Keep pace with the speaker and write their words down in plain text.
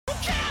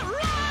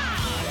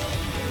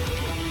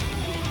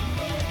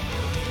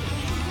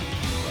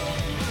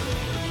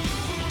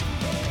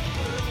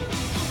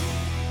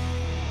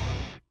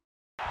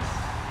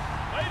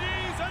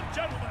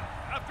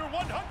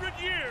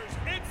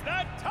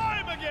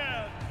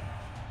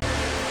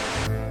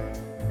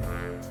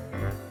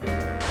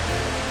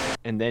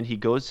and then he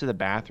goes to the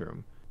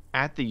bathroom.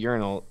 At the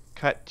urinal,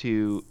 cut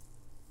to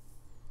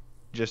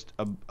just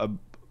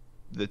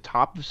the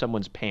top of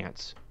someone's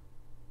pants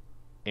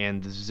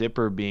and the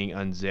zipper being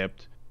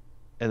unzipped,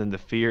 and then the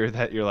fear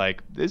that you're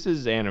like, this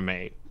is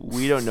anime.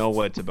 We don't know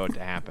what's about to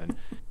happen.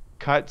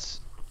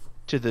 Cuts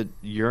to the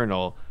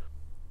urinal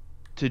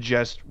to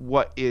just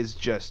what is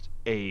just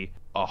a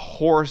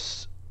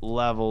horse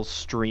level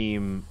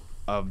stream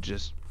of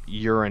just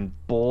urine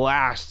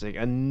blasting,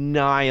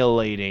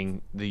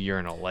 annihilating the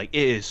urinal. Like,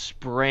 it is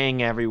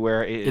spraying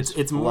everywhere. It's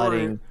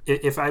flooding. More,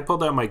 if I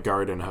pulled out my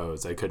garden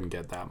hose, I couldn't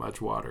get that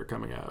much water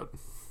coming out.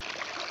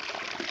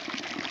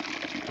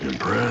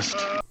 Impressed.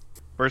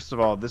 First of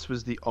all, this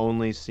was the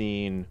only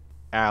scene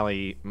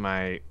Allie,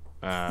 my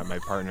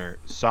partner,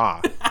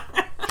 saw.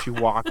 She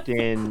walked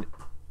in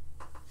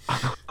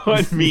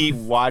on me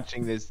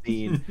watching this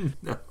scene,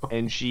 No.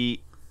 and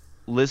she,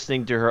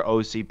 listening to her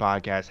OC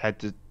podcast, had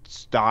to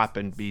stop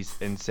and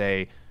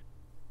say,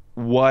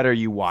 "What are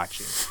you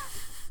watching?"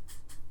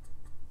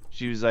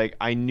 She was like,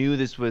 "I knew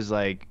this was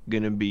like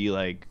gonna be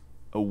like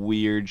a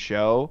weird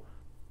show,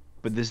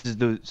 but this is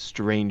the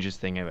strangest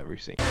thing I've ever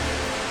seen."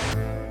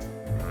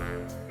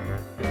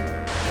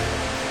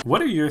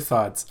 What are your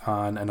thoughts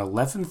on an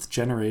 11th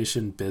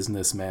generation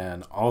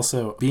businessman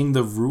also being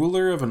the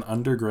ruler of an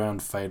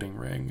underground fighting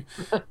ring?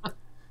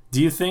 Do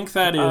you think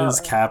that is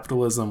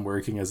capitalism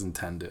working as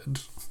intended?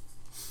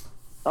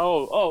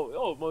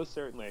 Oh, most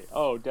certainly.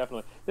 Oh,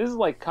 definitely. This is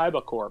like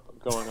Kaiba Corp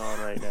going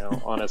on right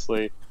now,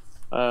 honestly.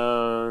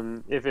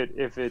 If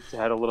it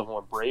had a little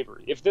more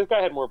bravery. If this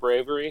guy had more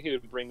bravery, he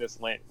would bring this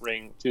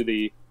ring to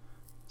the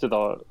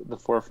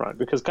forefront.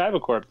 Because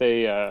Kaiba Corp,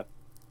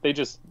 they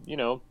just,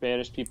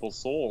 banish people's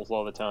souls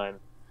all the time.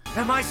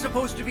 Am I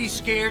supposed to be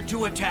scared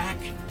to attack?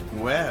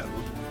 Well,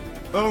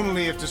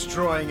 only if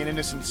destroying an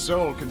innocent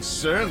soul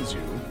concerns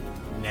you.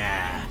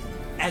 Nah.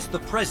 As the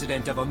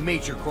president of a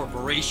major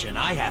corporation,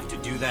 I have to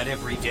do that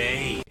every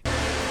day.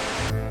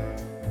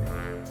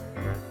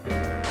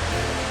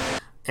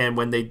 And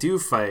when they do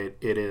fight,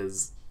 it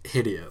is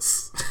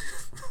hideous.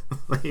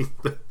 We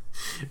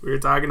were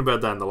talking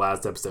about that in the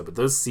last episode, but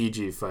those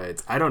CG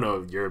fights, I don't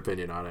know your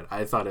opinion on it.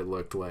 I thought it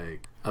looked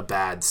like a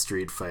bad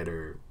Street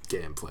Fighter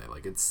gameplay.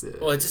 Like, it's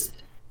just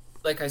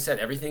like I said,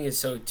 everything is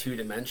so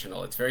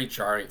two-dimensional. It's very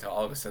jarring to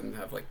all of a sudden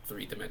have like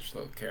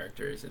three-dimensional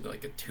characters in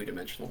like a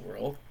two-dimensional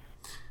world.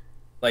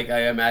 Like,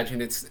 I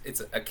imagine it's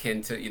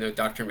akin to,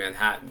 Dr.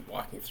 Manhattan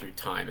walking through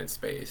time and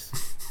space,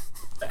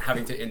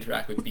 having to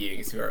interact with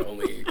beings who are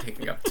only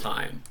taking up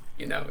time.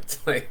 It's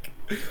like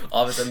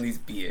all of a sudden these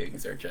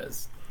beings are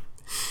just...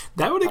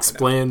 That would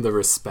explain the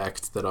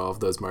respect that all of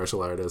those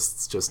martial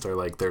artists just are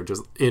like. They're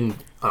just in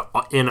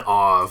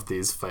awe of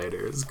these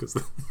fighters.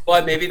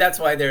 Well, maybe that's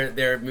why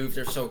their moves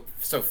are so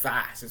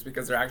fast. It's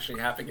because they're actually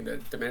happening in a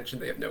dimension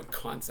they have no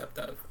concept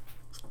of.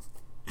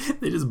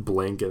 They just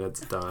blink and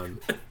it's done.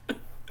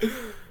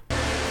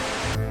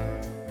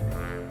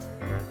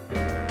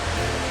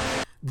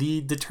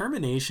 The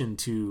determination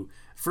to,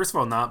 first of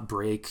all, not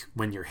break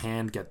when your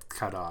hand gets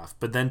cut off,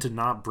 but then to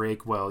not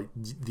break while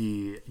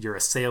your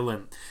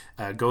assailant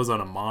goes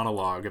on a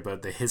monologue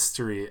about the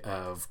history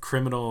of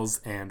criminals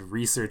and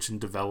research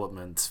and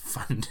development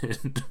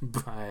funded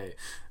by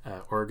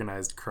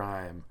organized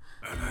crime.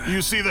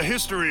 You see, the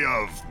history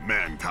of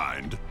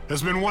mankind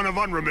has been one of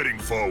unremitting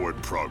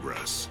forward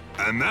progress.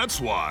 And that's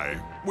why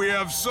we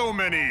have so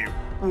many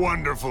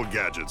wonderful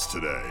gadgets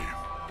today.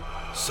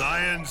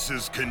 Science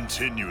is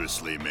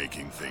continuously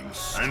making things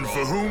stronger. And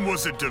for whom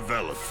was it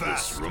developed,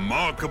 this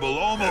remarkable,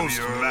 almost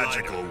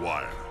magical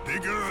wire?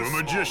 For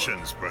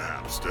magicians,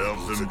 perhaps, to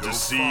help them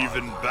deceive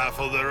and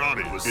baffle their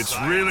audience. It's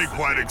really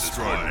quite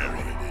extraordinary.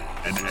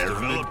 An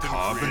aramid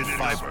carbon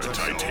fiber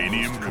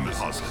titanium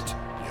composite,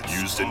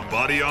 used in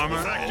body armor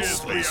and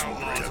space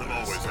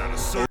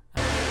weapons.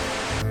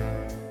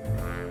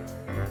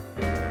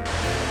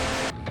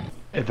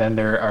 And then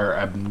there are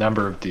a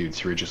number of dudes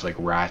who are just like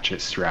ratchet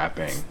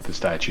strapping the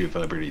Statue of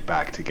Liberty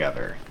back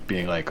together,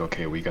 being like,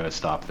 okay, we gotta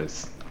stop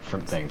this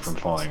thing from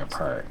falling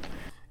apart.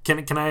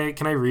 Can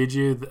I read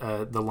you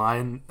the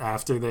line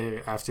after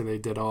they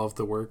did all of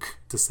the work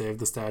to save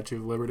the Statue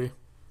of Liberty?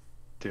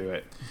 Do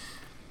it.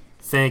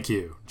 Thank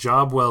you.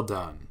 Job well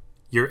done.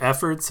 Your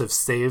efforts have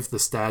saved the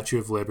Statue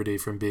of Liberty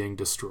from being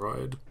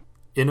destroyed.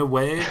 In a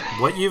way,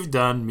 what you've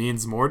done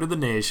means more to the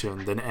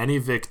nation than any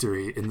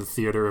victory in the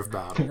theater of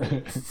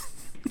battle.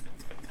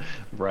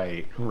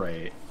 Right.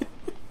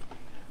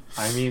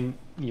 I mean,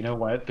 you know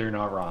what? They're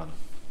not wrong.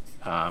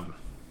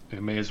 We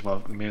may as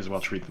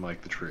well treat them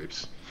like the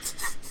troops.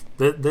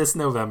 This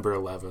November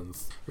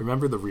 11th,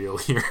 remember the real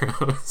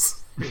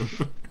heroes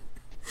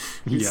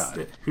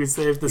who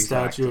saved the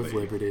Statue of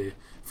Liberty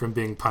from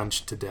being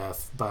punched to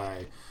death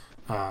by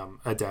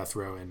a death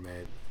row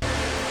inmate.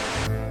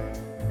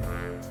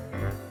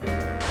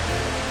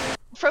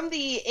 From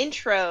the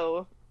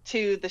intro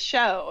to the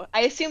show,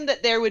 I assumed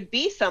that there would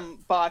be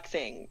some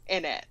boxing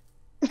in it.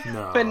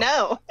 No. But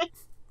no.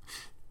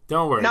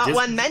 Don't worry. Not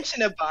one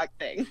mention of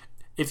boxing.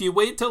 If you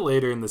wait till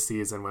later in the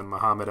season when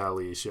Muhammad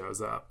Ali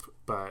shows up,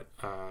 but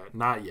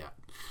not yet.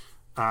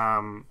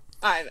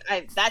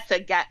 That's a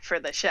get for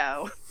the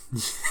show.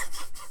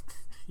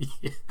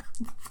 Yeah.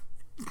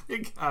 They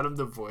got him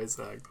to voice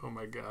act. Oh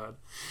my god.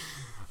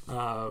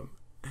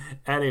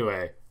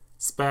 Anyway,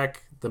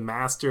 Spec, the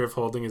master of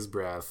holding his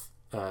breath,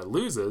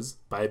 loses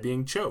by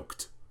being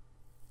choked.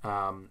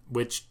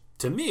 Which,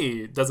 to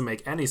me, doesn't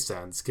make any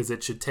sense, because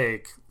it should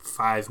take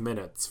 5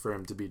 minutes for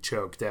him to be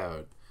choked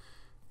out.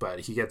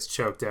 But he gets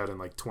choked out in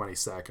like 20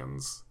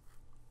 seconds.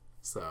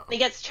 So He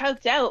gets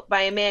choked out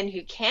by a man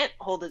who can't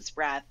hold his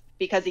breath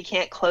because he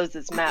can't close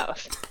his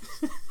mouth.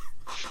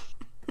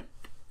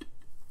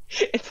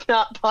 It's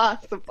not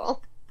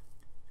possible.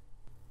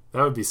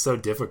 that would be so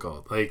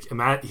difficult. Like,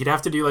 he'd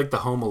have to do like the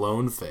Home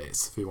Alone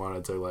face if he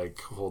wanted to like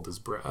hold his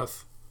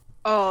breath.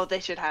 Oh, they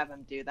should have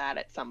him do that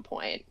at some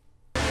point.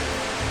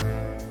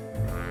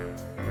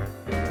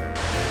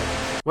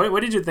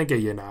 What did you think of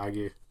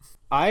Yanagi?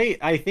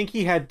 I think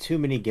he had too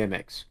many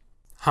gimmicks.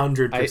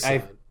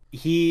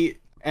 100%.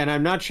 And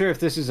I'm not sure if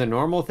this is a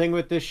normal thing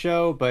with this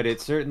show, but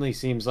it certainly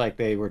seems like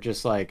they were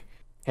just like,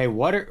 hey,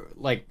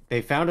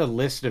 they found a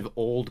list of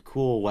old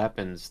cool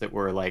weapons that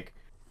were like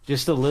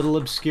just a little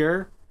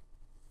obscure,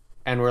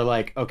 and we're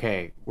like,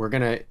 okay, we're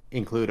gonna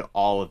include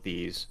all of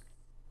these.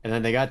 And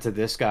then they got to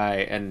this guy,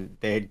 and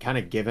they had kind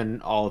of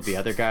given all of the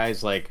other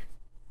guys like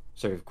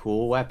sort of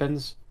cool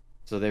weapons,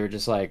 so they were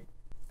just like,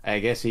 I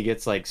guess he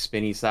gets like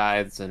spinny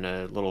scythes and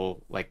a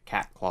little like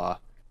cat claw,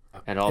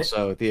 and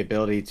also the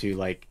ability to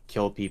like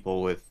kill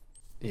people with,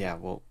 yeah.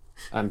 Well,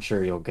 I'm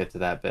sure you'll get to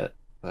that bit,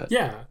 but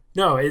yeah,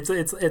 no,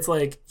 it's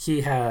like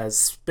he has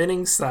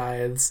spinning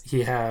scythes,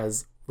 he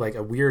has like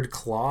a weird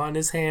claw in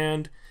his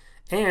hand,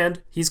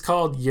 and he's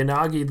called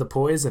Yanagi the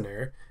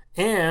Poisoner,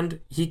 and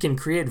he can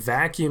create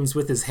vacuums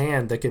with his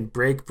hand that can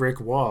break brick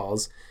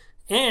walls.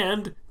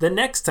 And the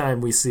next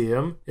time we see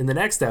him, in the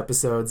next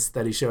episodes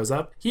that he shows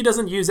up, he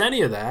doesn't use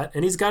any of that,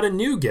 and he's got a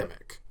new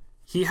gimmick.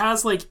 He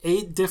has like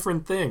 8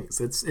 different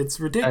things. It's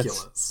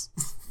ridiculous.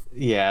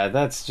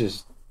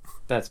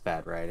 That's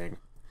bad writing.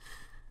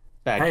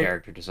 Bad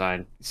character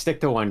design.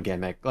 Stick to one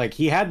gimmick. Like,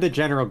 he had the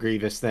General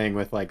Grievous thing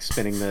with like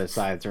spinning the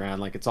sides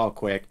around, like it's all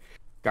quick.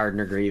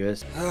 Gardner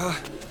Grievous.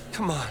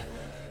 Come on.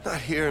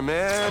 Not here,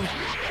 man.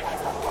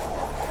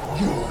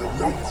 Your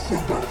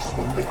lightsabers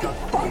will make a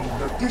fine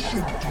addition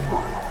to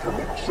my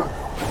collection.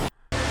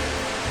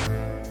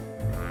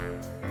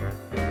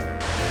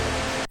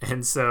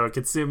 And so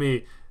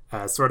Katsumi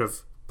sort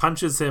of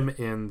punches him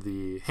in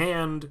the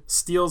hand,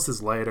 steals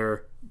his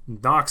lighter,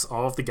 knocks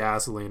all of the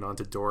gasoline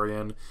onto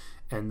Dorian,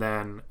 and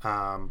then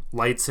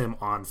lights him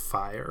on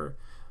fire.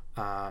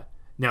 Now,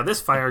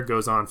 this fire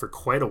goes on for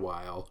quite a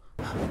while.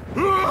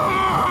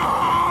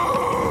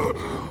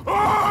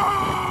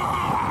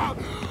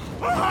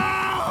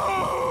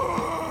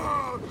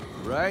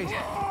 Right,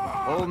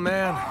 old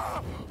man?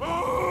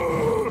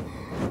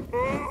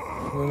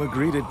 We'll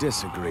agree to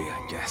disagree,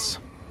 I guess.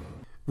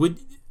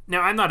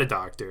 Now, I'm not a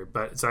doctor,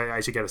 but so I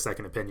should get a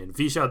second opinion.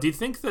 Vishal, do you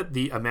think that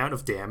the amount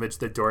of damage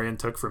that Dorian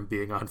took from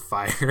being on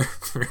fire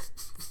for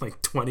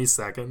like 20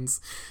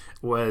 seconds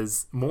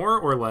was more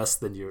or less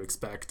than you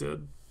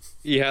expected?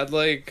 He had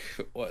like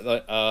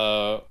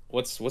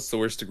what's the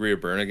worst degree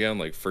of burn again?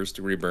 Like first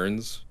degree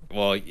burns.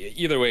 Well,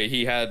 either way,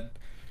 he had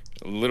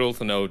little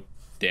to no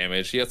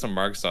damage. He had some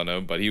marks on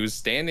him, but he was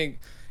standing.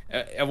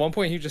 At one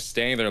point, he was just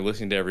standing there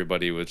listening to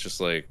everybody with just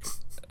like,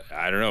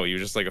 I don't know. He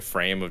was just like a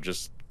frame of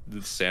just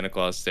Santa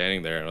Claus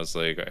standing there, and I was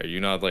like, "Are you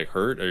not like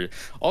hurt?" Or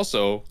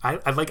also, I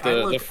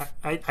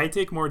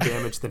take more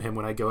damage than him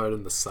when I go out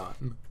in the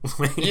sun.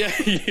 Yeah,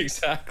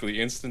 exactly.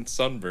 Instant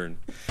sunburn.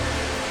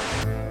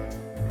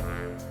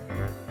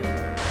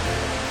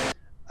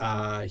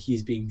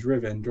 He's being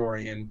driven,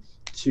 Dorian,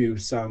 to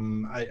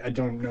some, I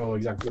don't know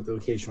exactly what the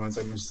location was.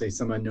 I'm going to say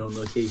some unknown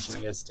location,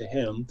 I guess, to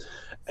him.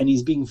 And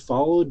he's being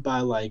followed by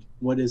like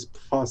what is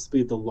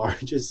possibly the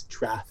largest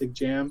traffic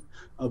jam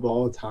of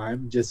all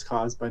time, just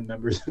caused by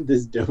members of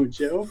this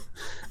dojo.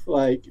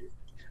 Like,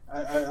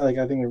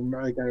 I think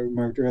I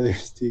remarked earlier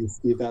to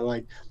Steve that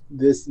like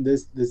this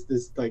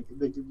like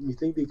you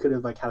think they could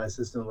have like had a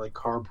system of like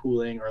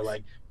carpooling or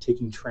like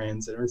taking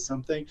transit or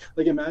something.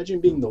 Like, imagine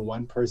being the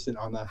one person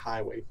on that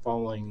highway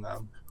following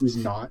them who's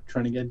not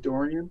trying to get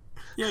Dorian.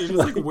 Yeah, you're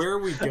just like, where are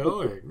we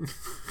going?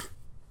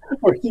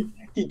 Or can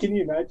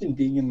you imagine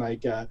being in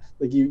like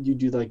you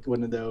do like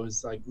one of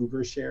those like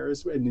Uber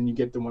shares, and then you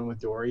get the one with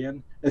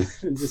Dorian,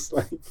 and just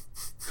like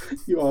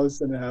you all of a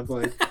sudden have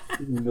like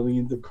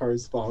millions of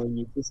cars following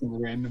you to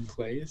some random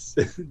place.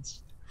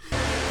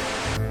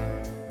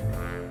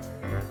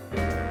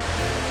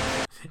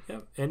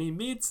 Yep, and he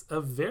meets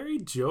a very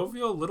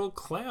jovial little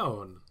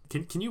clown.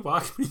 Can you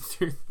walk me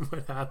through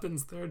what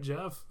happens there,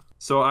 Jeff?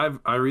 So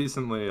I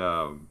recently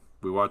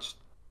we watched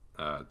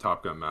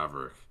Top Gun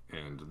Maverick,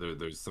 and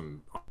there's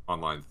some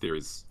online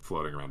theories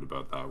floating around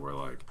about that, where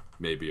like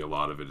maybe a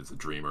lot of it is a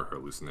dream or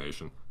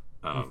hallucination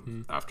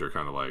after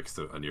kind of like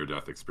a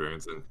near-death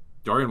experience. And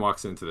Dorian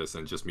walks into this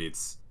and just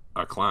meets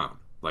a clown.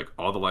 Like,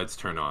 all the lights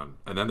turn on,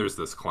 and then there's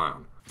this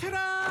clown.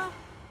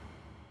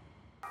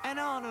 An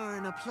honor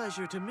and a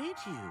pleasure to meet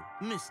you,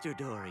 Mr.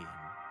 Dorian.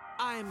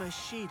 I'm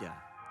Ashida,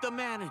 the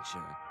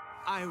manager.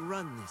 I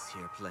run this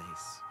here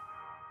place.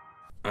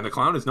 And the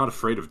clown is not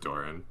afraid of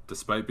Dorian,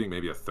 despite being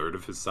maybe a third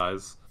of his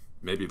size,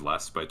 maybe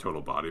less by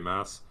total body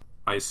mass.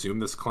 I assume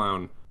this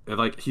clown,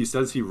 like, he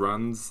says he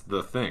runs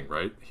the thing,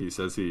 right? He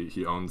says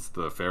he owns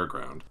the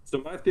fairground. So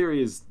my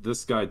theory is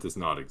this guy does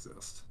not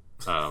exist.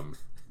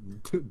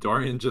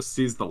 Dorian just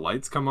sees the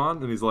lights come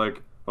on and he's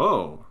like,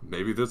 oh,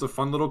 maybe there's a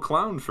fun little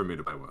clown for me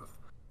to play with.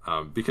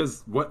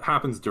 Because what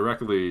happens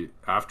directly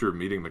after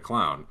meeting the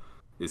clown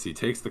is he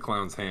takes the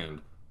clown's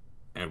hand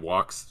and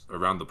walks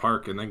around the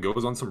park and then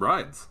goes on some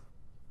rides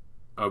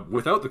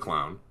without the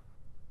clown.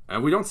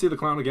 And we don't see the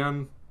clown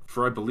again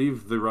for, I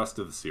believe, the rest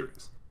of the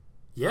series.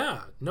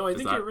 Yeah, no, I Is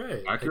think that you're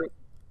right. accurate?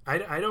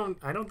 I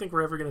don't think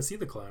we're ever going to see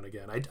the clown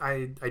again.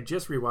 I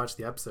just rewatched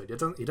the episode.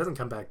 He doesn't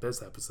come back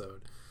this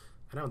episode.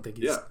 I don't think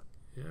he's.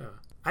 Yeah.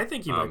 I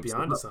think he might be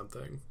onto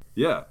something.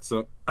 Yeah.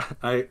 So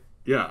I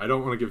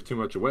don't want to give too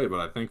much away, but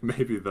I think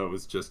maybe that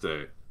was just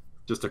a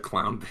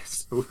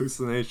clown-based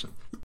hallucination.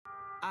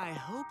 I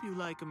hope you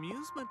like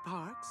amusement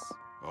parks.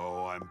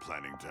 Oh, I'm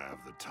planning to have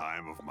the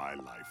time of my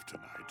life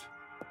tonight.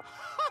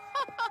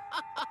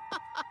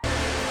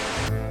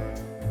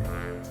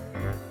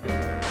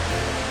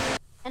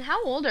 And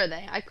how old are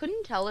they? I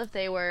couldn't tell if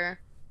they were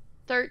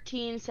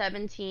 13,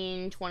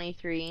 17,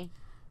 23.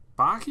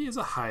 Baki is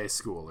a high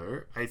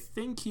schooler. I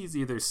think he's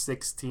either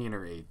 16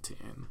 or 18,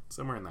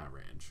 somewhere in that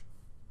range.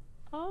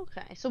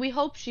 Okay, so we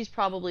hope she's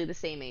probably the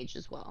same age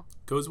as well.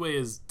 Kozue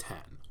is 10.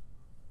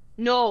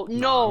 No.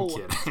 I'm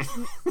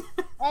kidding.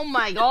 Oh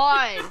my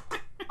god.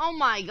 Oh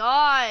my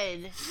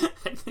god.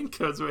 I think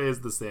Kozue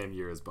is the same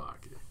year as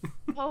Baki.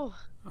 Oh,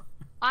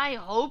 I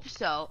hope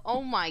so.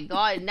 Oh my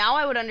god. Now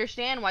I would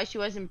understand why she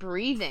wasn't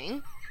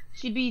breathing.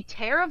 She'd be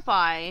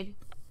terrified.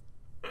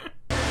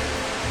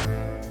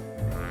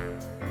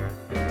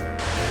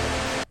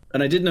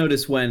 And I did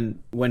notice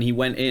when he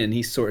went in,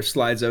 he sort of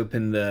slides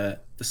open the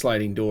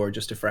sliding door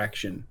just a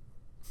fraction.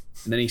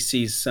 And then he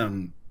sees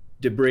some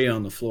debris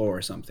on the floor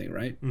or something,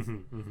 right?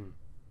 Mm-hmm, mm-hmm.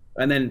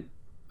 And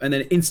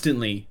then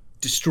instantly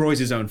destroys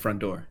his own front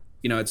door.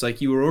 You know, it's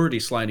like you were already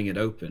sliding it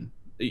open.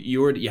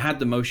 You had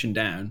the motion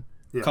down.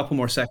 Yeah. A couple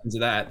more seconds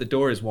of that, the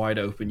door is wide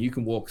open. You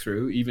can walk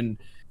through, even,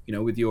 you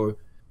know, with your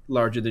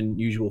larger than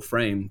usual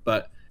frame.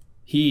 But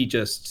he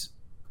just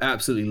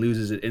absolutely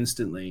loses it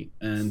instantly.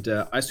 And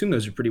I assume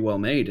those are pretty well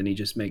made, and he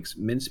just makes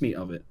mincemeat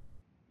of it.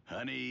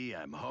 Honey,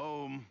 I'm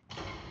home.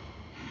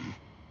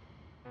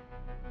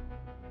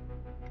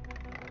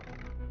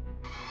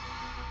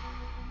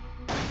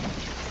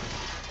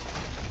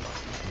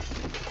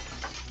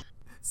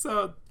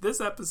 So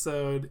this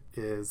episode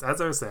is,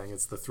 as I was saying,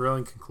 it's the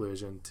thrilling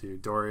conclusion to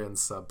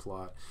Dorian's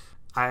subplot.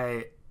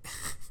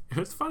 It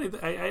was funny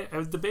that I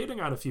was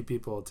debating on a few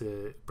people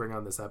to bring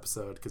on this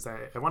episode because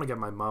I want to get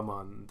my mom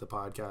on the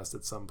podcast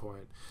at some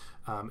point.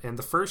 And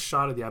the first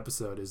shot of the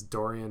episode is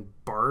Dorian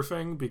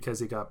barfing because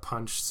he got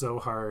punched so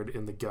hard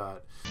in the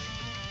gut.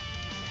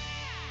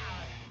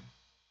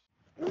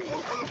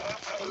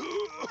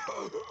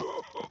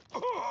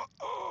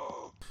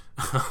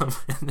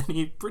 And then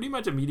he pretty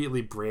much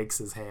immediately breaks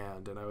his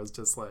hand, and I was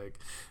just like,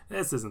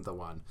 this isn't the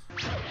one.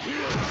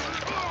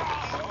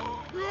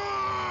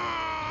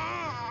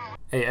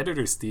 Hey,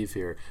 Editor Steve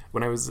here.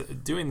 When I was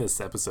doing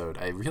this episode,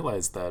 I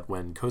realized that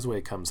when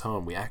Kozue comes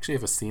home, we actually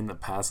have a scene that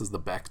passes the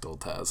Bechdel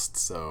test,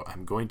 so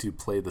I'm going to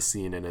play the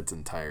scene in its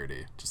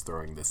entirety. Just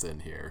throwing this in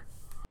here.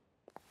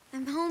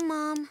 I'm home,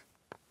 Mom.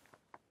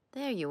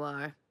 There you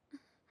are.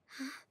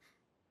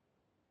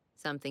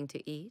 Something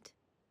to eat?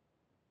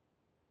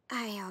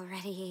 I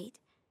already ate.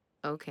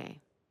 Okay.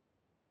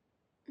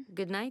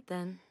 Good night,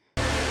 then.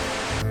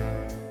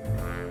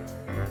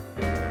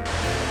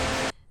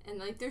 And,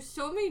 like, there's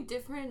so many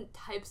different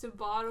types of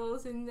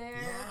bottles in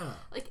there. Yeah.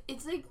 Like,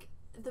 it's, like,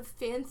 the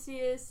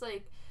fanciest,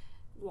 like,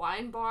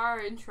 wine bar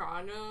in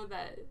Toronto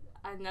that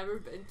I've never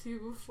been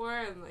to before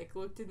and, like,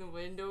 looked in the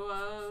window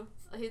of.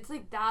 Like, it's,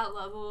 like, that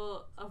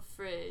level of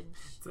fridge.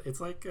 It's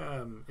like,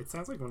 it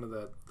sounds like one of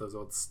those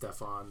old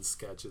Stefan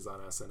sketches on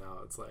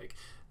SNL. It's like,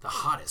 the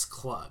hottest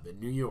club in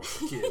New York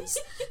is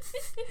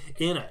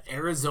in an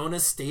Arizona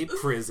State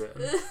prison.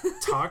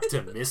 Talk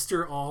to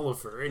Mr.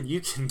 Oliver and you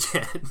can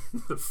get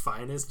the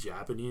finest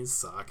Japanese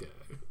sake.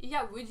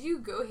 Yeah, would you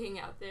go hang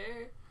out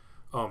there?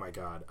 Oh my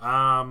god.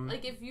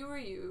 Like, if you were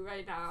you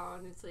right now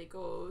and it's like,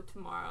 oh,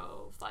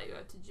 tomorrow fly you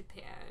out to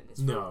Japan. It's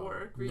No, for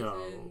work reasons.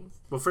 no.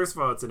 Well, first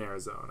of all, it's in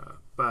Arizona,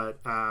 but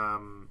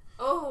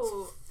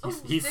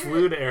he they're-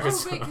 flew to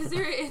Arizona. Oh, wait, because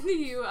they're in the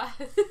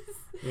U.S.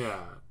 Yeah.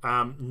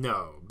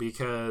 No,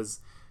 because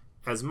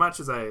as much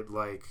as I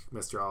like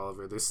Mr.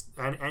 Oliver,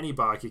 and any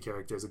Baki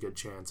character has a good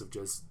chance of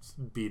just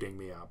beating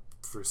me up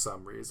for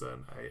some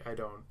reason.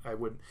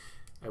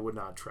 I would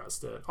not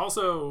trust it.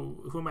 Also,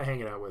 who am I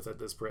hanging out with at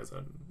this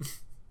prison?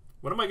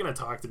 What am I going to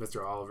talk to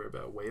Mr. Oliver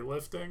about?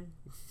 Weightlifting?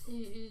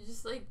 You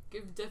just, like,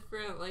 give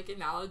different, like,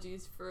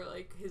 analogies for,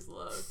 like, his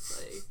looks.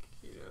 Like,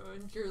 you know,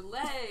 and your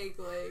leg,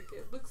 like,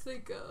 it looks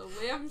like a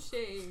lamb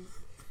shank.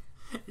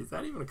 Is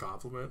that even a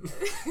compliment?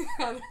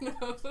 I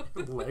don't know.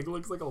 Leg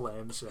looks like a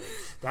lampshade.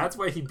 That's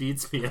why he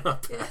beats me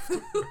up.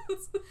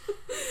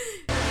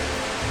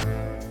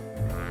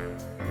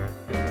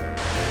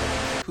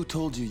 Who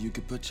told you you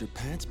could put your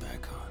pants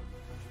back on?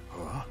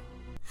 Huh?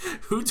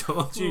 Who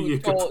told you you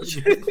could put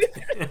your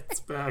pants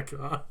back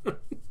on?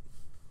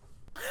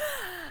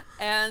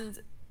 And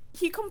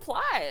he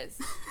complies.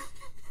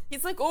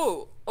 He's like,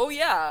 oh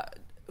yeah,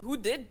 who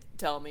did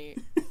tell me?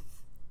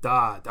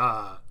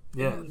 Da.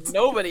 Yeah.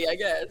 Nobody, I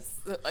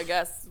guess. I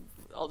guess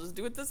I'll just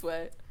do it this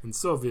way. In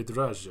Soviet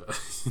Russia,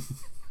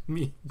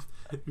 we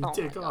Oh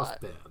take my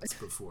off God. pants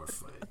before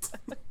fight.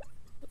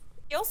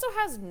 He also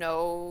has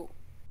no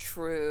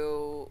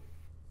true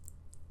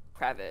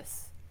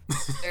crevice.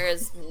 There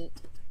is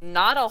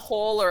not a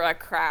hole or a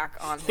crack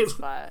on his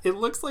butt. It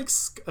looks like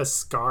a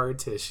scar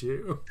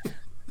tissue.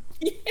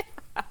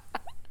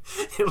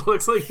 It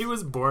looks like he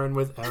was born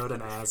without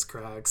an ass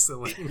crack,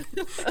 so like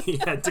he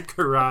had to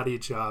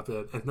karate chop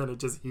it, and then it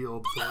just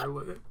healed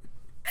poorly.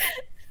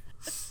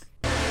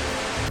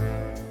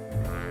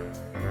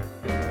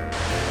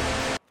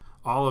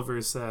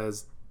 Oliver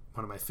says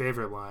one of my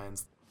favorite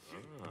lines.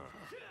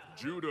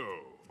 Judo.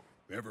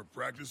 Ever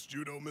practiced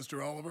judo,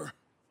 Mr. Oliver?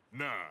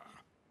 Nah,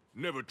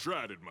 never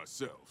tried it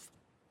myself.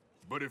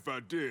 But if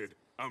I did,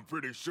 I'm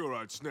pretty sure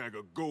I'd snag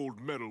a gold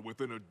medal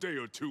within a day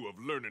or two of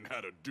learning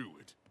how to do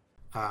it.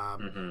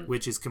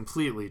 Which is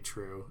completely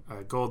true.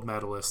 Gold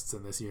medalists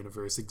in this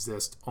universe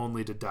exist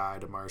only to die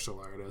to martial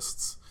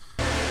artists.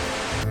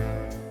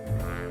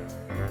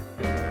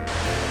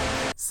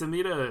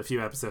 Samita, a few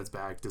episodes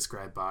back,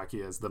 described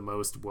Baki as the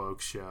most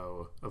woke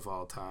show of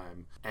all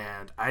time,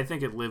 and I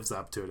think it lives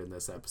up to it in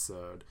this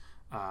episode.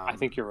 I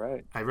think you're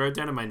right. I wrote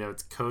down in my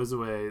notes,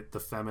 Kozue, the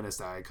feminist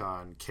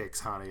icon,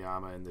 kicks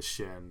Hanayama in the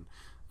shin,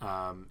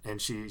 and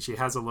she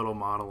has a little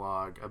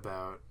monologue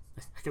about,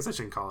 I guess I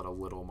shouldn't call it a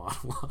little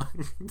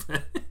monologue,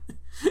 but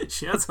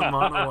she has a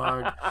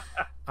monologue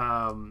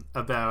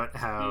about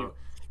how,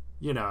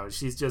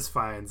 she just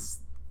finds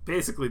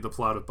basically the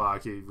plot of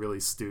Baki really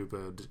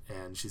stupid,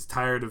 and she's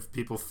tired of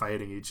people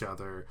fighting each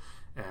other,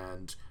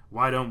 and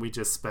why don't we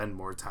just spend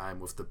more time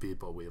with the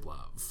people we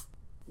love?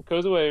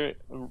 Kozue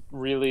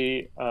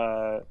really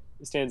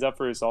stands up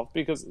for herself,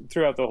 because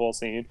throughout the whole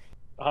scene,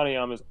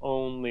 Hanayama's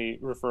only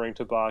referring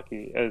to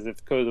Baki as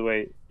if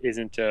Kozue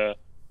isn't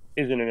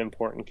an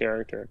important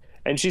character.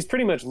 And she's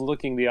pretty much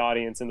looking the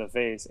audience in the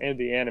face and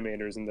the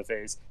animators in the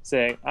face,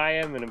 saying, I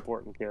am an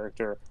important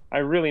character. I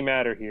really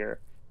matter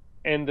here.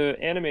 And the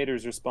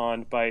animators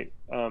respond by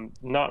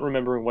not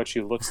remembering what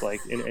she looks like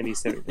in any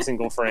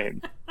single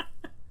frame.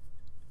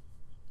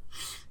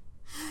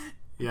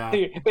 Yeah,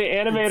 they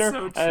animate her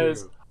so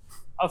as true.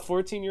 A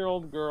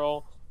 14-year-old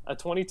girl, a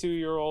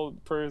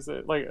 22-year-old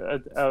person, like a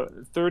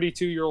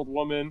 32-year-old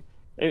woman.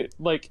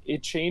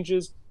 It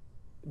changes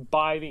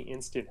by the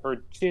instant. Her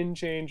chin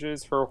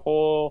changes, her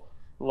whole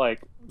I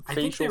think they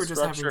facial were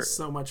just structure. having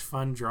so much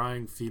fun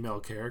drawing female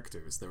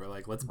characters. They were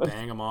like, let's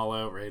bang them all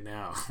out right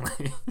now.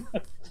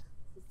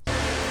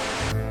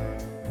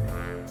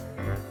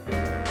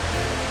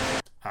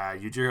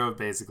 Yujiro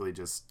basically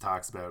just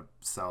talks about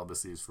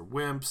celibacies for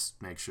wimps.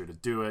 Make sure to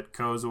do it.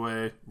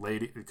 Kozue.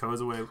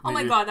 Oh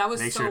my god, that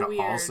was make so sure to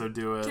weird. also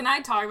do it. Can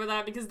I talk about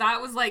that? Because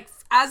that was like,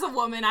 as a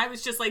woman, I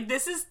was just like,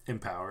 this is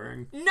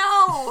empowering.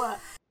 No!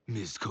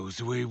 Miss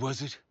Kozue,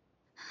 was it?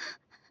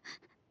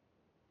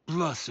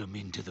 Blossom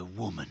into the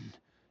woman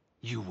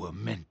you were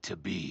meant to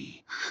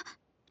be.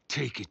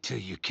 Take it till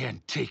you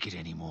can't take it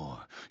anymore.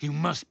 You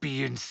must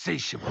be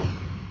insatiable.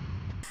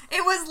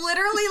 It was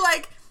literally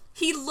like,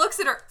 he looks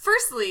at her.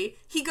 Firstly,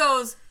 he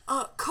goes,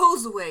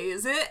 Kozue,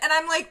 is it? And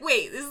I'm like,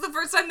 wait, this is the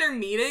first time they're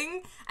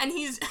meeting? And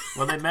he's...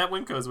 Well, they met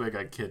when Kozue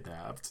got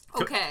kidnapped.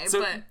 Okay,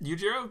 so but...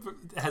 Yujiro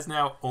has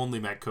now only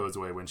met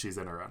Kozue when she's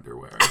in her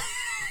underwear.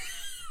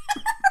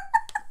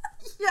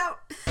 Yep.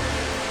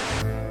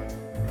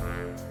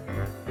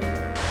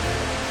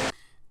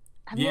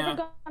 Have you ever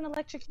gotten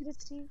electrocuted,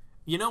 Steve?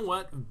 You know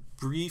what?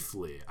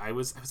 Briefly, I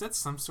was at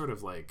some sort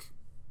of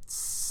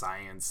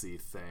science-y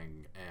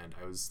thing, and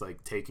I was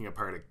taking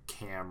apart a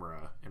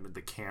camera, and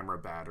the camera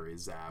battery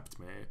zapped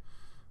me.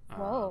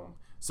 Whoa.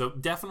 So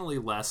definitely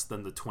less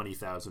than the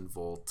 20,000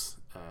 volt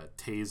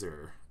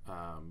taser,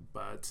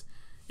 but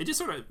it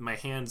just my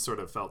hand sort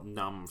of felt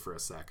numb for a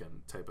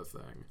second, type of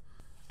thing.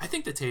 I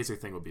think the taser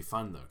thing would be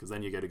fun though, because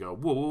then you get to go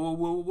whoa, whoa,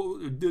 whoa, whoa,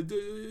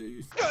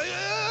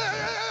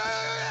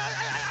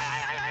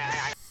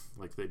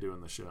 like they do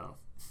in the show.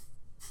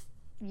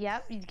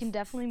 Yep, you can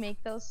definitely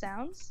make those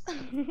sounds.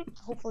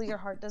 Hopefully your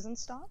heart doesn't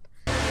stop.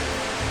 I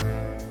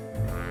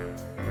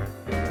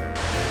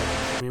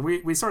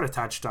mean, we sort of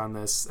touched on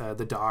this.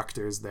 The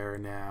doctor's there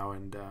now,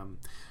 and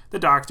the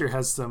doctor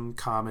has some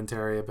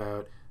commentary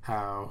about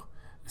how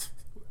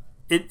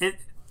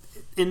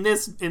in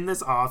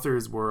this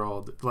author's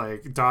world,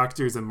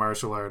 doctors and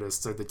martial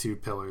artists are the two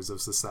pillars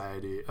of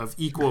society of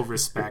equal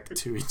respect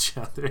to each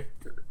other.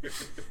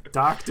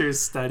 Doctors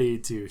study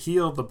to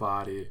heal the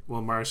body,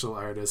 while martial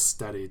artists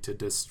study to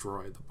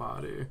destroy the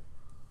body.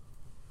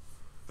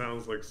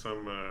 Sounds like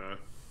some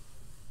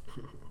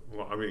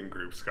lobbying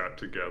groups got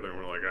together and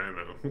were like, I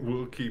know,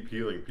 we'll keep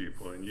healing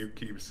people and you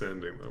keep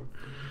sending them.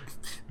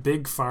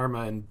 Big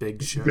Pharma and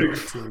Big Show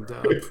teamed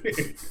up.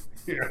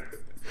 Yeah.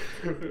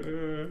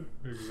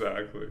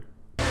 Exactly.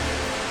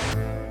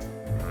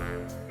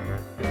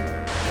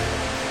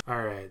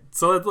 All right,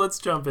 so let's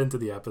jump into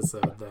the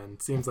episode then.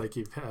 Seems like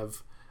you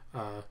have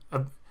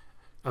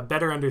a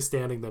better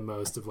understanding than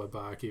most of what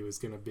Baki was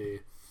going to be.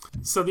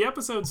 So the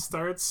episode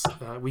starts,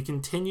 we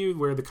continue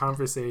where the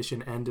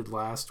conversation ended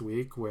last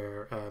week,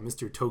 where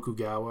Mr.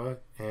 Tokugawa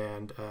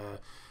and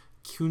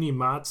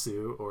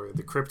Kunimatsu, or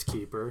the Crypt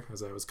Keeper,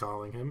 as I was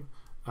calling him,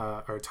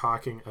 are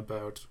talking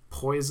about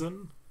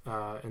poison,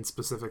 and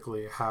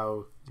specifically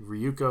how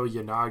Ryuko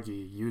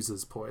Yanagi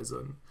uses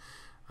poison.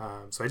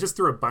 So I just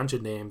threw a bunch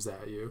of names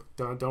at you.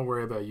 Don't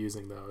worry about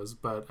using those.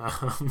 But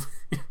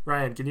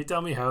Ryan, can you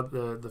tell me how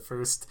the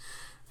first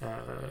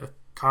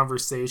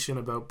conversation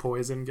about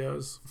poison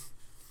goes?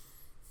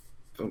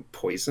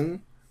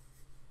 Poison?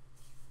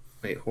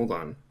 Wait, hold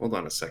on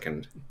a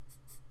second.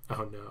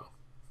 Oh no.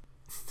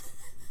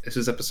 This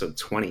is episode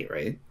 20,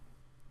 right?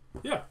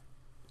 Yeah.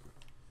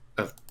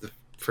 Of the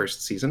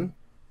first season?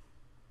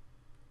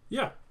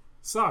 Yeah.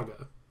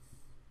 Saga.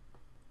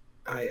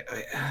 I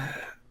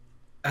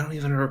don't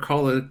even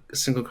recall a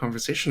single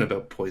conversation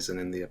about poison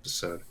in the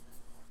episode.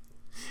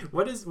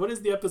 What does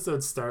the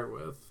episode start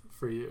with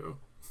for you?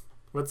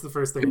 What's the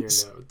first thing in your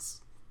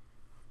notes?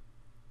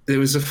 There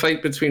was a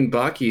fight between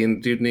Baki and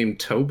a dude named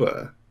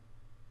Toba.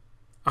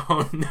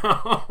 Oh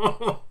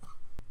no.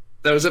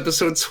 That was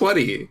episode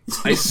 20.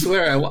 I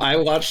swear, I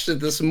watched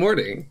it this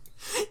morning.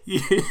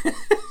 You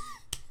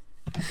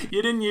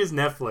didn't use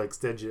Netflix,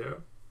 did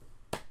you?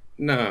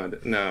 No, I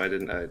didn't.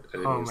 I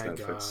didn't oh use my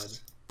Netflix. God.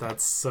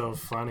 That's so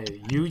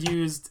funny.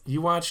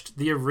 You watched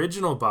the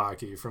original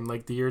Baki from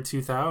like the year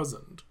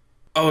 2000.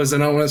 Oh, is that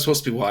not what I'm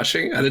supposed to be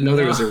watching? I didn't know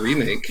there was a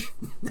remake.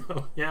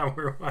 No, yeah,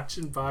 we're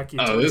watching Baki.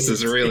 Oh, this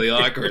is really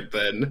awkward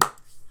then.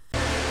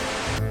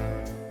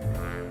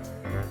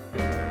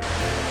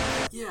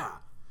 Yeah.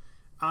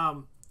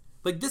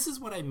 Like this is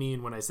what I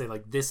mean when I say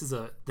like this is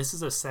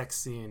a sex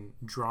scene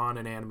drawn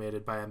and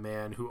animated by a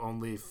man who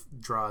only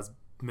draws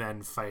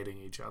men fighting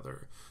each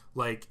other.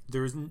 Like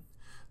there's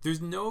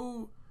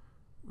no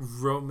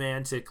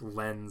romantic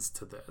lens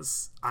to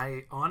this.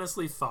 I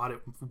honestly thought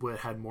it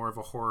had more of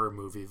a horror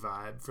movie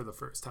vibe for the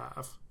first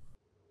half.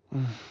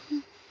 I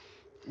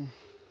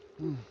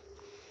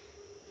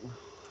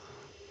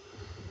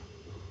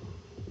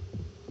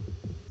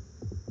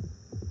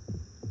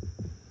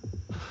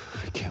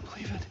can't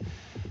believe it.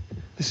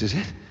 This is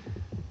it.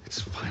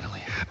 It's finally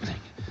happening.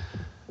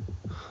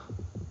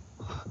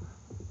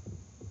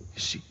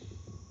 Is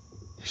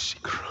she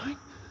crying?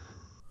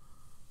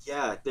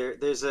 Yeah,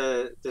 there's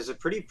a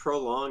pretty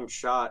prolonged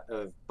shot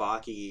of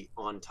Baki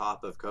on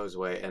top of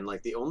Kozue, and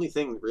like the only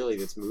thing really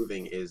that's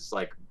moving is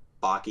like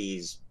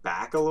Baki's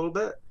back a little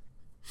bit,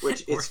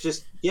 which it's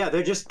just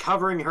they're just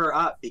covering her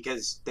up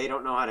because they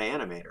don't know how to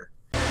animate her.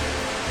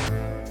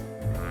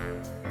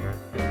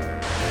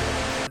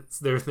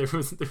 There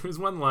was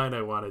one line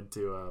I wanted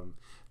to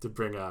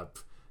bring up.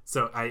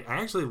 So I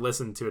actually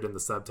listened to it in the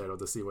subtitle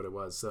to see what it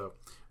was. So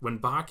when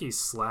Baki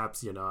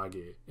slaps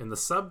Yanagi, in the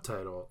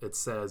subtitle it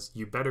says,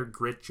 "You better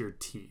grit your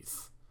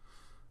teeth."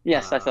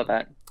 Yes, I saw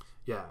that.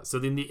 Yeah. So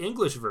in the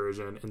English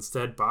version,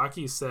 instead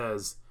Baki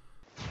says,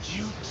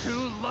 "You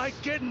two like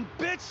getting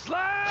bitch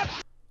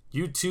slapped?"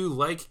 "You two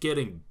like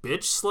getting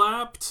bitch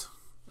slapped?"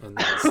 And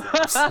then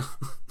it stops.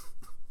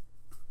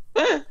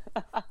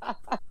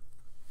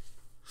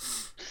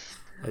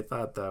 I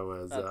thought that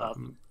was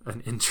awesome.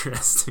 An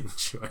interesting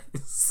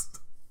choice.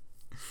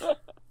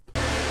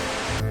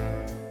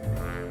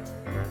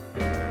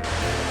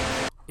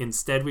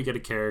 Instead, we get a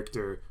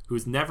character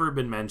who's never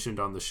been mentioned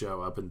on the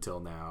show up until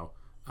now.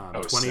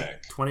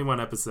 21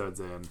 episodes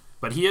in,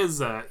 but he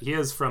is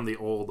from the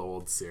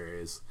old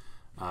series.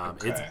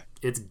 Okay.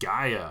 It's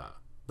Gaia,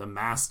 the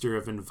master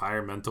of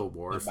environmental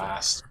warfare.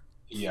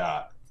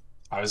 Yeah,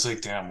 I was like,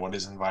 damn, what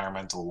is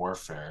environmental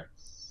warfare?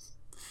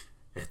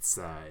 It's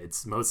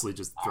mostly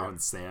just throwing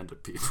sand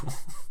at people.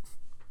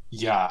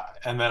 Yeah,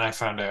 and then I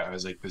found out, I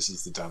was like, this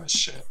is the dumbest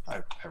shit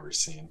I've ever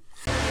seen.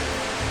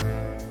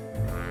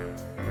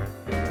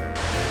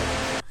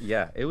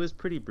 Yeah, it was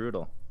pretty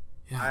brutal.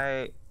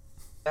 Yeah.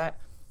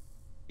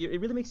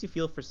 It really makes you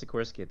feel for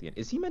Sikorsky at the end.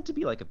 Is he meant to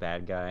be like a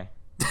bad guy?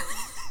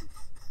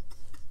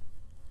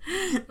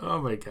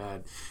 Oh my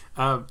God.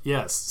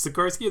 Yes,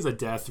 Sikorsky is a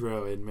death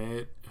row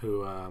inmate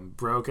who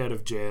broke out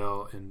of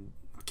jail and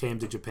came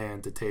to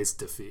Japan to taste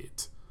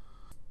defeat.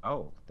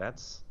 Oh,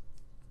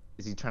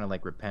 is he trying to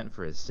like repent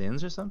for his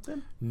sins or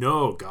something?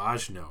 No,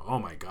 gosh, no. Oh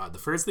my God. The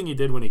first thing he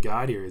did when he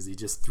got here is he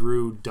just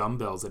threw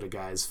dumbbells at a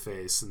guy's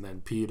face and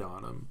then peed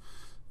on him.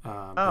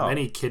 And then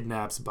he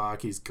kidnaps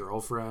Baki's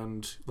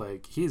girlfriend.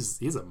 Like he's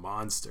a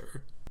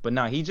monster. But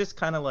no, he just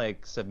kind of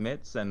like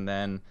submits, and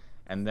then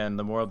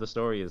the moral of the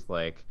story is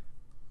like,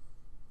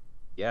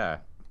 yeah,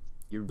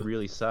 you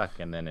really suck,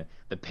 and then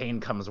the pain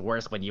comes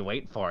worse when you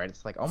wait for it.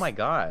 It's like, oh my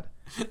god.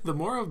 The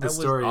moral of the That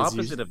story was is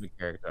opposite of the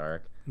character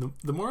arc.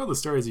 the moral of the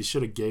story is you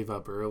should have gave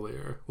up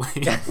earlier.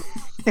 Like,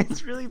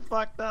 It's really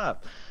fucked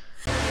up.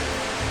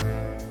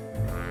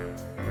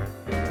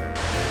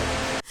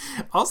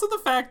 also the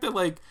fact that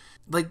like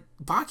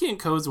Baki and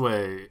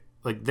Kozue,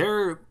 like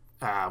they're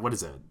what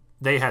is it?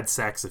 They had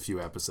sex a few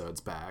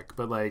episodes back,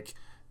 but like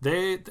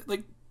they're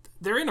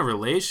in a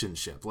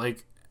relationship.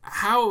 Like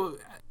how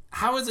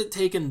has it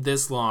taken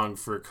this long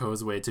for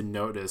Kozue to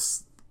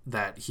notice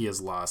that he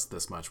has lost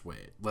this much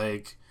weight?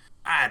 Like,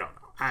 I don't know.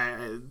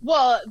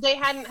 Well, they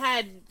hadn't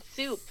had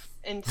soup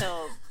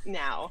until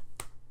now.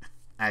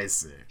 I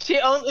see. She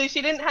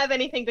didn't have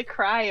anything to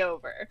cry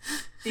over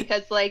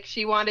because like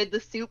she wanted the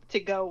soup to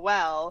go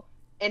well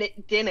and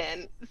it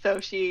didn't, so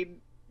she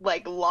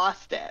like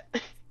lost it.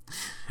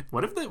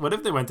 What if they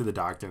went to the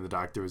doctor and the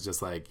doctor was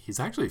just like, he's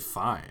actually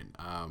fine.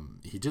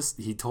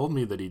 He told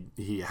me that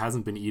he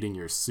hasn't been eating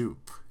your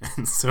soup,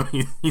 and so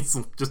he's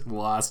just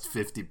lost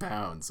 50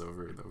 pounds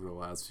over the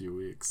last few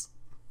weeks.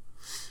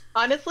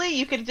 Honestly,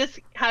 you could just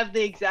have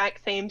the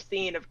exact same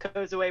scene of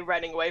Kozue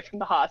running away from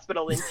the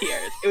hospital in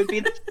tears. It would be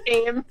the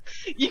same.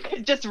 You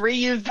could just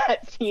reuse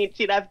that scene.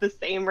 She'd have the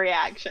same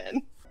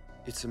reaction.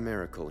 It's a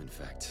miracle, in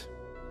fact,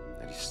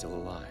 that he's still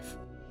alive.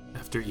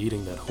 After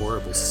eating that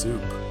horrible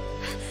soup.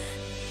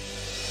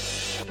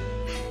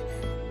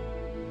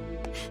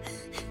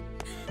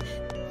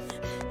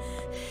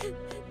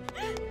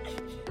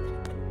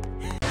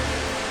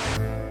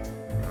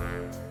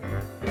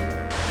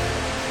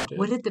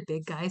 What did the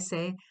big guy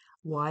say?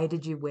 Why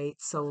did you wait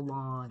so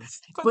long?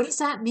 What does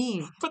that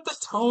mean? But the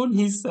tone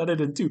he said it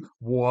into,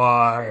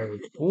 why,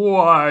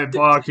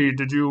 Baki,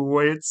 did you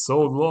wait so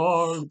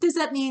long? Does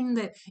that mean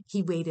that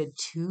he waited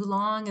too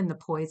long and the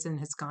poison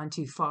has gone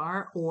too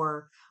far?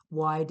 Or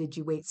why did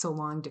you wait so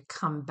long to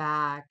come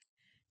back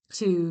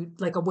to,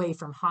 like, away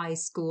from high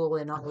school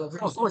and all of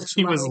Like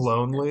he was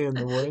lonely in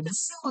the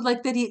woods?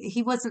 Like that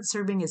he wasn't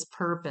serving his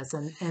purpose.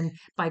 And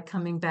by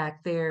coming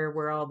back there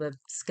where all the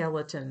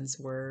skeletons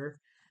were,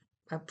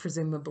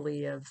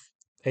 presumably of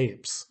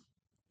apes.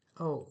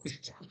 Oh,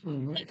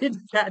 I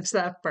didn't catch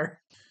that part.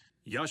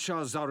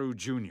 Yasha Zaru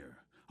Jr.,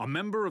 a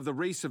member of the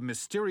race of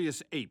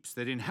mysterious apes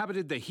that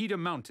inhabited the Hida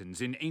Mountains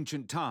in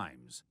ancient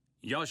times.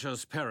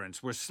 Yasha's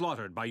parents were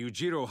slaughtered by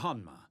Yujiro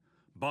Hanma.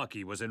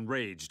 Baki was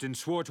enraged and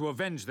swore to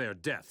avenge their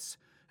deaths.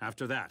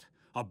 After that,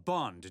 a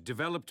bond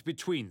developed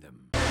between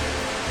them.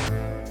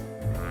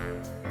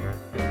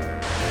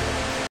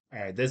 All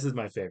right, this is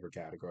my favorite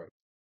category.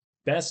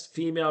 Best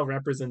female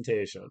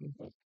representation.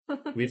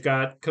 We've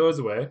got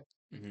Kozue,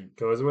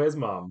 Kozue's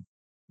mom,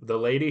 the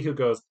lady who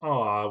goes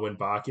 "aw" when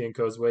Baki and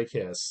Kozue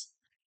kiss,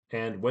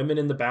 and women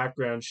in the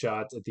background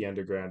shots at the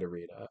underground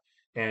arena.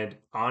 And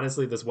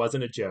honestly, this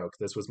wasn't a joke.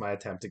 This was my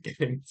attempt at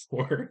getting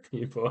 4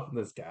 people in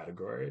this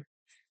category.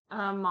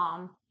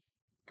 Mom.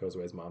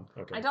 Kozue's mom.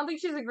 Okay. I don't think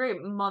she's a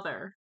great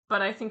mother,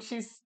 but I think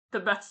she's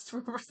the best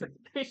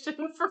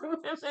representation for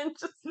women,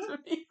 just to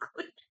be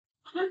clear.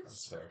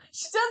 That's fair.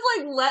 She does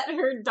like let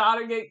her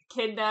daughter get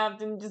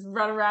kidnapped and just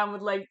run around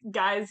with like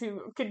guys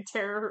who could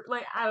tear her.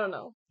 Like, I don't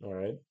know. All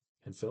right.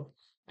 And Phil?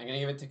 I'm gonna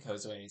give it to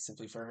Kozue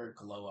simply for her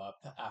glow up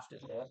after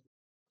that.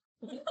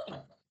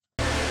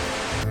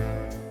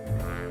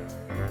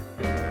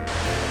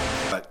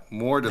 But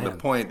more to the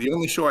point, the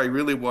only show I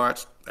really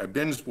watched, I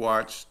binge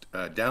watched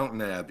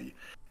Downton Abbey,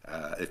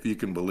 if you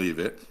can believe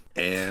it.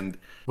 And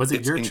was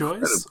it your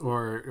choice,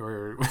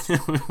 or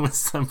was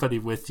somebody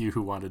with you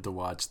who wanted to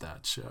watch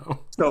that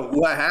show? So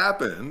what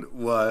happened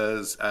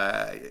was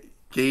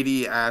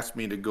Katie asked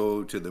me to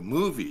go to the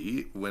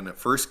movie when it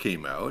first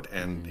came out,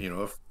 and you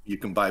know, if you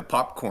can buy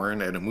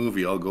popcorn at a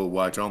movie, I'll go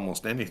watch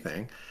almost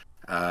anything.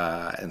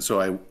 And so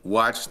I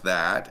watched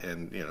that,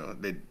 and you know,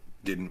 it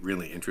didn't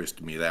really interest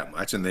me that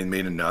much. And they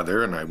made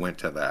another, and I went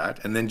to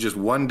that. And then just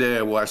one day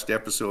I watched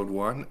episode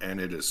 1,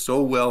 and it is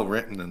so well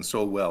written and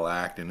so well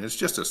acted. It's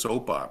just a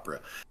soap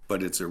opera,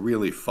 but it's a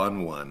really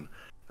fun one.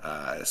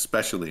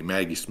 Especially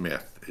Maggie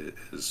Smith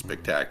is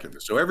spectacular.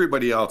 So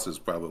everybody else has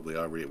probably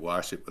already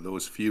watched it, but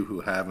those few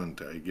who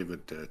haven't, I give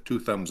it 2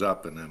 thumbs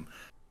up, and I'm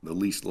the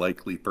least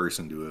likely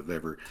person to have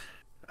ever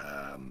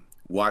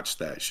watched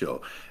that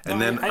show. And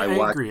then I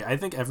agree. I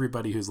think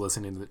everybody who's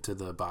listening to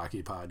the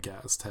Baki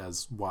podcast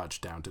has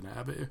watched Downton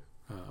Abbey,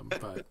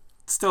 but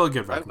still a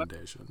good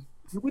recommendation.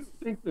 You wouldn't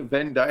think the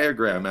Venn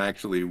diagram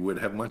actually would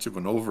have much of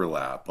an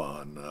overlap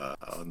on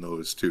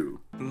those two.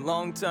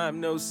 Long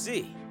time no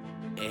see.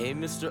 Eh,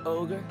 Mr.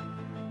 Ogre?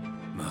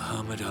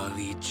 Muhammad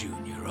Ali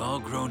Jr., all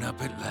grown up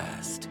at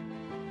last.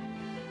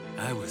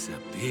 I was a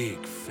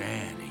big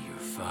fan of your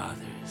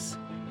father's.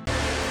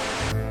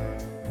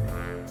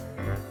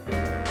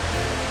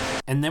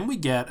 And then we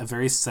get a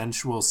very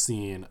sensual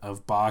scene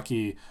of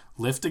Baki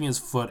lifting his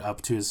foot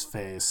up to his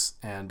face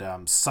and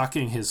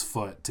sucking his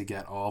foot to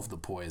get all of the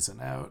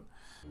poison out.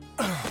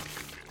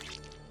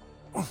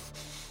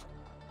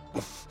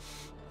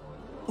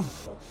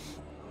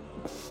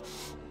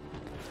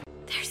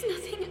 There's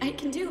nothing I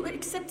can do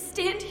except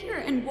stand here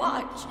and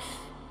watch.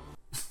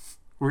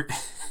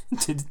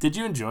 Did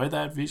you enjoy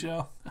that,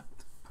 Vishal?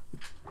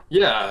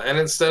 Yeah, and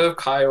instead of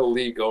Kyle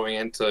Lee going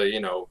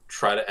into,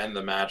 try to end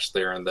the match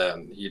there and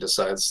then, he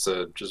decides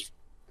to just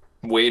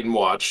wait and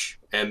watch.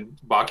 And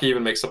Baki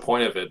even makes a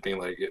point of it, being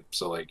like,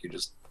 so like you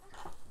just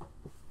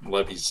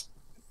let me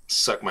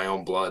suck my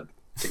own blood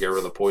to get rid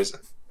of the poison.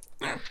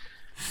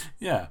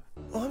 Yeah.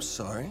 Oh, I'm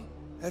sorry.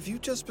 Have you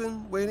just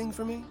been waiting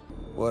for me?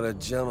 What a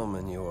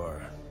gentleman you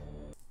are.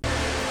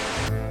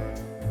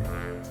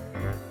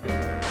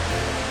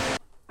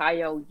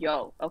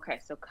 Kaio-yo. Okay,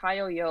 so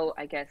Kaio-yo,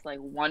 I guess, like,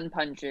 one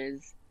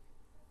punches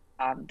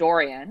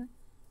Dorian,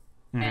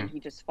 and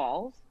he just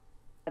falls.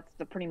 That's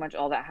pretty much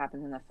all that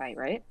happens in the fight,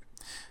 right?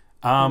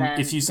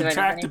 If you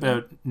subtract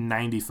about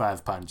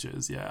 95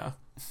 punches, yeah.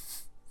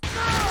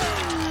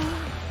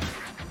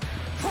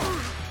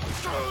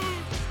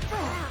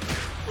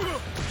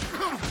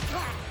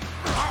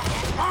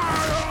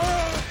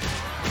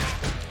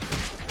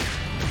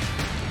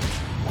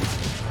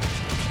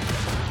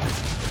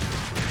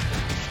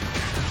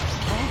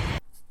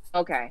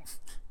 Okay.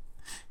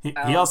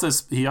 He also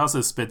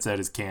spits out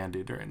his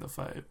candy during the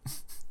fight.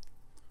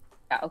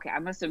 Yeah, okay. I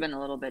must have been a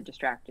little bit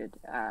distracted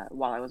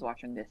while I was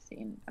watching this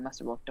scene. I must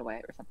have looked away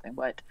or something.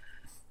 But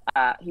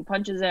he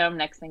punches him.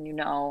 Next thing you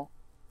know,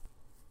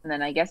 and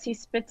then I guess he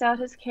spits out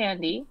his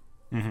candy.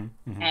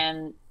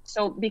 And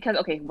so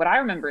what I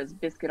remember is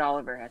Biscuit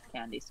Oliver has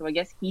candy. So I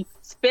guess he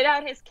spit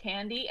out his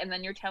candy, and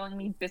then you're telling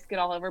me Biscuit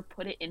Oliver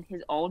put it in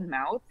his own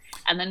mouth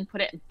and then put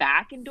it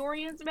back in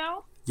Dorian's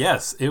mouth?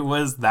 Yes, it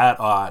was that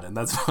odd, and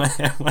that's why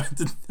I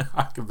wanted to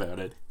talk about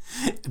it.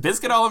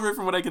 Biscuit Oliver,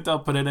 from what I could tell,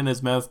 put it in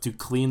his mouth to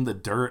clean the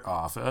dirt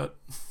off it.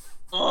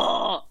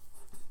 Oh.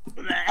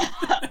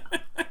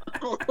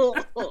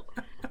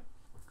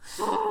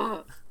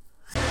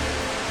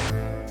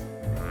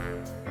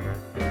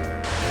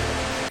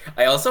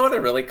 I also want to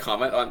really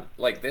comment on,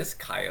 like, this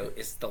Kaio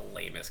is the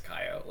lamest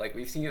Kaio. Like,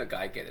 we've seen a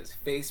guy get his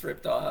face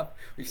ripped off.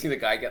 We've seen a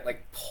guy get,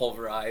 like,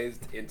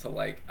 pulverized into,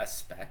 like, a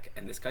speck.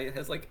 And this guy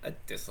has, like, a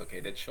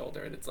dislocated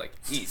shoulder. And it's like,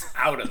 he's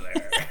out of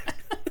there.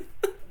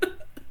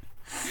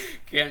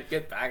 Can't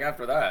get back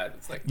after that.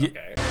 It's like,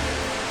 okay.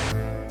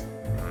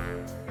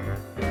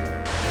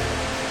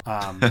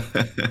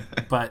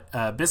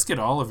 But Biscuit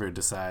Oliver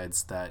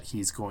decides that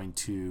he's going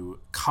to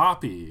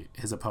copy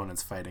his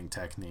opponent's fighting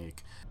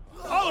technique.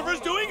 Oliver's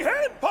doing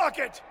hand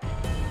pocket!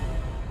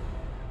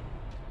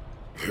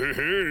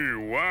 Hey,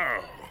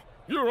 wow.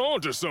 You're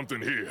onto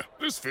something here.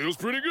 This feels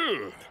pretty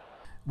good.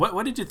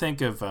 What did you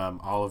think of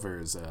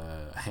Oliver's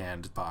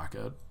hand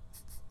pocket?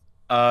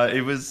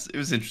 It was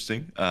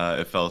interesting.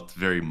 It felt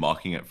very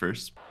mocking at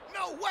first.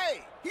 No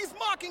way! He's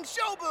mocking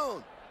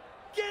Shoboon!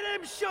 Get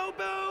him,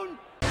 Shoboon!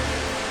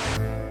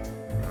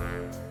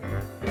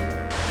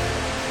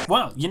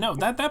 Well,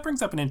 that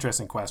brings up an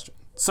interesting question.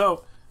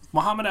 So,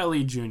 Muhammad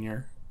Ali Jr.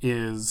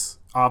 is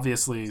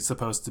obviously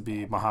supposed to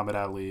be Muhammad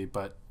Ali,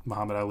 but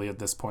Muhammad Ali at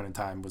this point in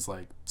time was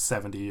like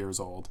 70 years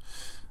old.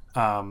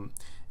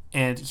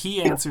 And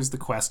he answers the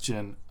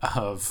question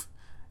of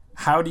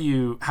how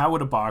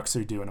would a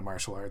boxer do in a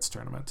martial arts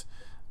tournament?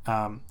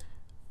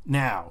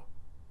 Now,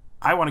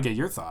 I want to get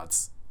your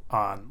thoughts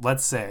on,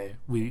 let's say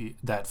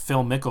that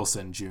Phil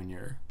Mickelson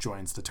Jr.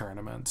 joins the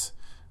tournament.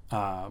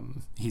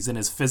 He's in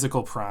his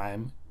physical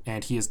prime,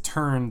 and he has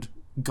turned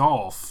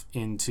golf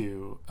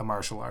into a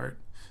martial art.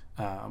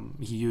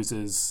 He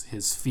uses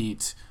his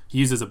feet. He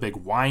uses a big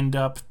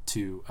wind-up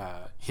to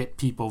hit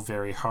people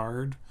very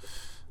hard.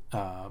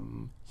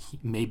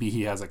 Maybe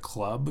he has a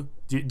club.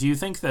 Do you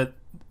think that,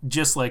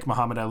 just like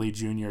Muhammad Ali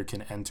Jr.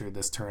 can enter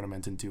this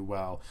tournament and do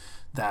well,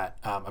 that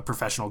a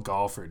professional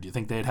golfer, do you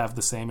think they'd have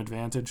the same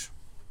advantage?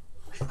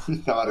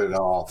 Not at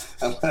all.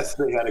 Unless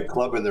they had a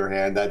club in their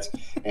hand,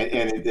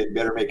 and they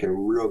better make a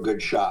real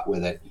good shot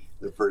with it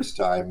the first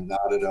time.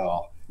 Not at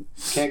all.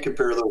 Can't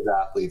compare those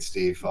athletes,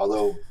 Steve.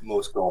 Although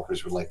most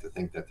golfers would like to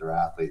think that they're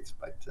athletes,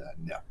 but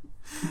no.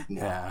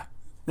 Yeah,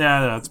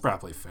 that's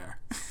probably fair.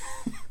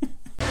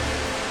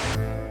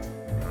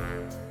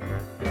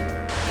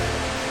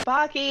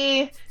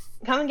 Baki,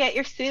 come and get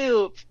your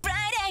soup.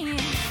 Friday.